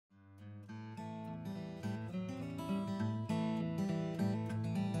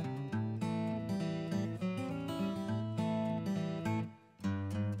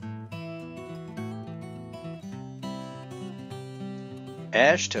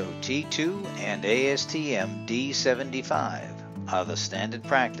Aashto T2 and Astm D75 are the standard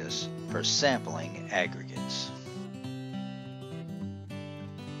practice for sampling aggregates.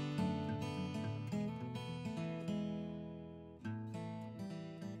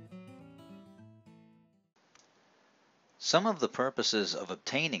 Some of the purposes of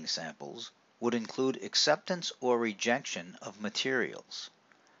obtaining samples would include acceptance or rejection of materials,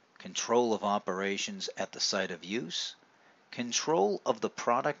 control of operations at the site of use, control of the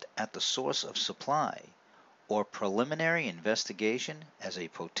product at the source of supply, or preliminary investigation as a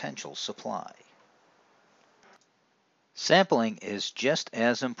potential supply. Sampling is just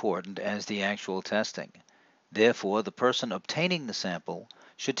as important as the actual testing. Therefore, the person obtaining the sample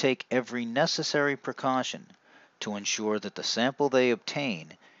should take every necessary precaution to ensure that the sample they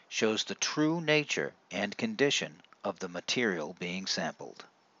obtain shows the true nature and condition of the material being sampled.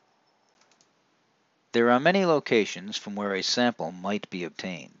 There are many locations from where a sample might be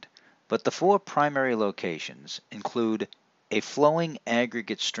obtained, but the four primary locations include a flowing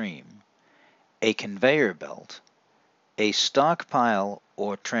aggregate stream, a conveyor belt, a stockpile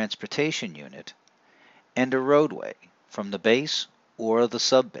or transportation unit, and a roadway from the base or the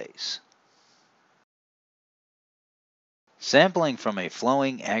subbase. Sampling from a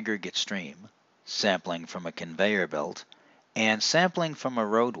flowing aggregate stream, sampling from a conveyor belt, and sampling from a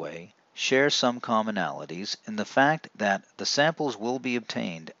roadway share some commonalities in the fact that the samples will be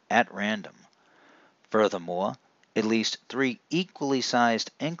obtained at random. Furthermore, at least 3 equally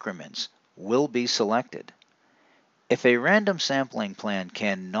sized increments will be selected. If a random sampling plan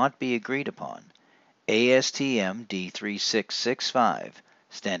cannot be agreed upon, Astm D7665,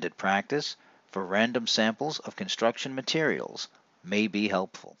 standard practice for random samples of construction materials, may be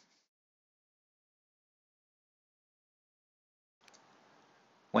helpful.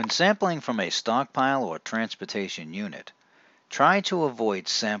 When sampling from a stockpile or transportation unit, try to avoid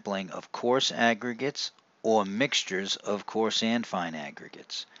sampling of coarse aggregates or mixtures of coarse and fine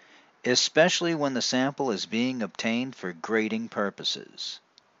aggregates, especially when the sample is being obtained for grading purposes.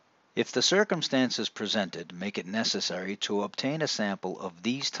 If the circumstances presented make it necessary to obtain a sample of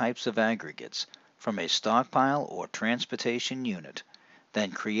these types of aggregates from a stockpile or transportation unit,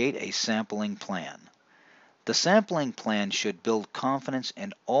 then create a sampling plan. The sampling plan should build confidence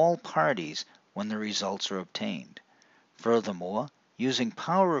in all parties when the results are obtained. Furthermore, using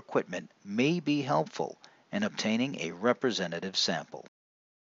power equipment may be helpful in obtaining a representative sample.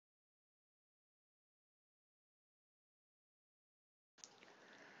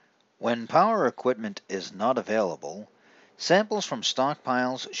 When power equipment is not available, samples from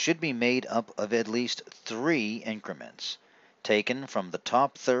stockpiles should be made up of at least 3 increments, taken from the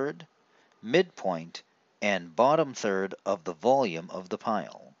top third, midpoint, and bottom third of the volume of the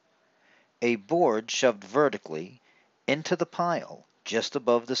pile. A board shoved vertically into the pile just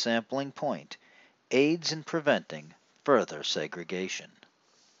above the sampling point aids in preventing further segregation.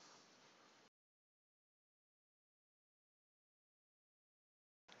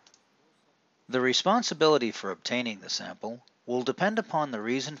 The responsibility for obtaining the sample will depend upon the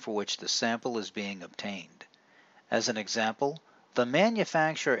reason for which the sample is being obtained. As an example, the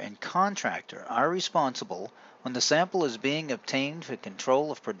manufacturer and contractor are responsible when the sample is being obtained for control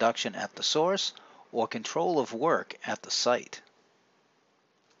of production at the source or control of work at the site.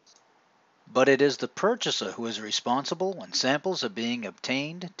 But it is the purchaser who is responsible when samples are being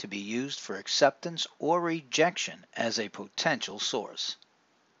obtained to be used for acceptance or rejection as a potential source.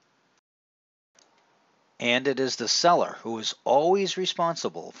 And it is the seller who is always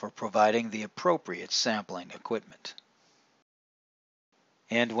responsible for providing the appropriate sampling equipment.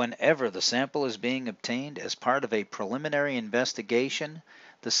 And whenever the sample is being obtained as part of a preliminary investigation,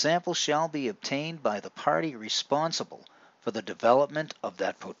 the sample shall be obtained by the party responsible for the development of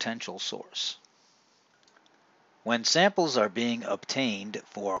that potential source. When samples are being obtained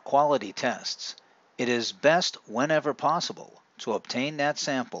for quality tests, it is best, whenever possible, to obtain that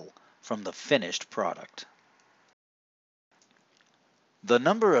sample from the finished product. The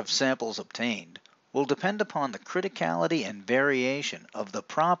number of samples obtained will depend upon the criticality and variation of the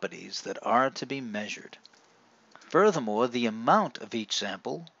properties that are to be measured. Furthermore, the amount of each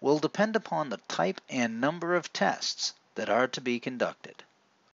sample will depend upon the type and number of tests that are to be conducted.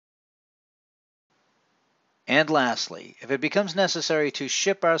 And lastly, if it becomes necessary to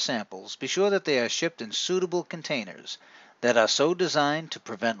ship our samples, be sure that they are shipped in suitable containers that are so designed to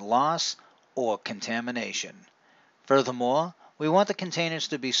prevent loss or contamination. Furthermore, we want the containers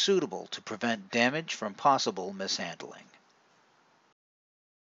to be suitable to prevent damage from possible mishandling.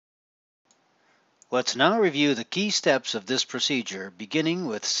 Let's now review the key steps of this procedure, beginning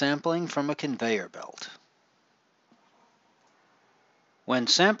with sampling from a conveyor belt. When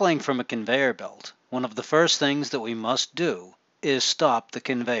sampling from a conveyor belt, one of the first things that we must do is stop the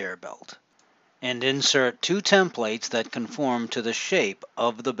conveyor belt and insert two templates that conform to the shape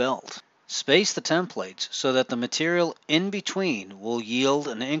of the belt. Space the templates so that the material in between will yield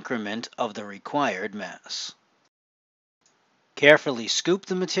an increment of the required mass. Carefully scoop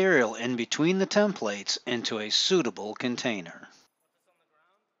the material in between the templates into a suitable container.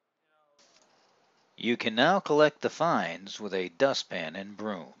 You can now collect the fines with a dustpan and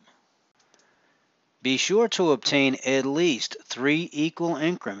broom. Be sure to obtain at least 3 equal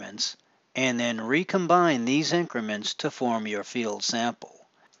increments and then recombine these increments to form your field sample.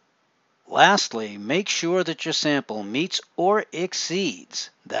 Lastly, make sure that your sample meets or exceeds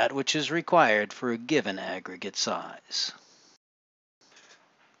that which is required for a given aggregate size.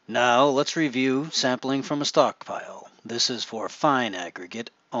 Now let's review sampling from a stockpile. This is for fine aggregate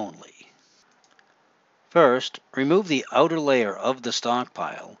only. First, remove the outer layer of the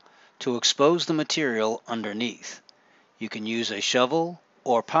stockpile to expose the material underneath. You can use a shovel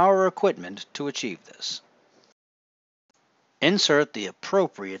or power equipment to achieve this. Insert the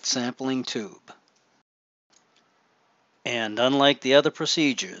appropriate sampling tube. And unlike the other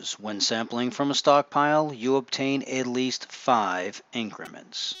procedures, when sampling from a stockpile, you obtain at least 5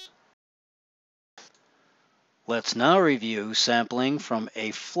 increments. Let's now review sampling from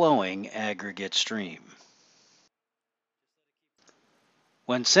a flowing aggregate stream.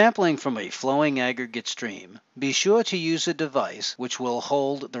 When sampling from a flowing aggregate stream, be sure to use a device which will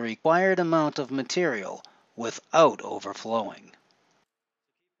hold the required amount of material without overflowing.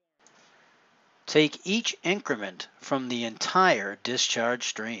 Take each increment from the entire discharge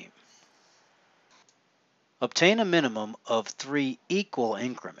stream. Obtain a minimum of 3 equal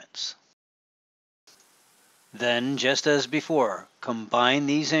increments. Then, just as before, combine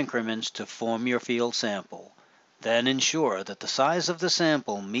these increments to form your field sample. Then ensure that the size of the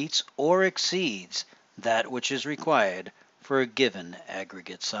sample meets or exceeds that which is required for a given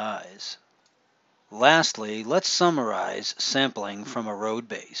aggregate size. Lastly, let's summarize sampling from a road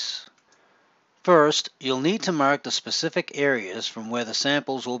base. First, you'll need to mark the specific areas from where the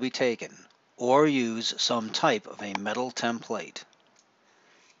samples will be taken, or use some type of a metal template.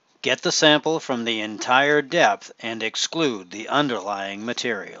 Get the sample from the entire depth and exclude the underlying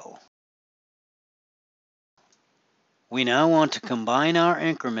material. We now want to combine our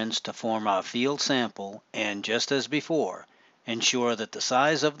increments to form our field sample and, just as before, ensure that the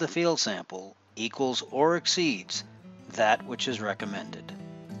size of the field sample equals or exceeds that which is recommended.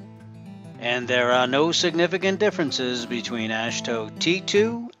 And there are no significant differences between Aashto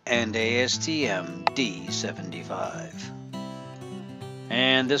T2 and ASTM D75.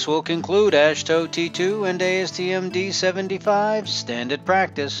 And this will conclude Aashto T2 and ASTM D75 standard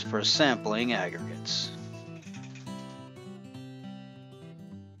practice for sampling aggregates.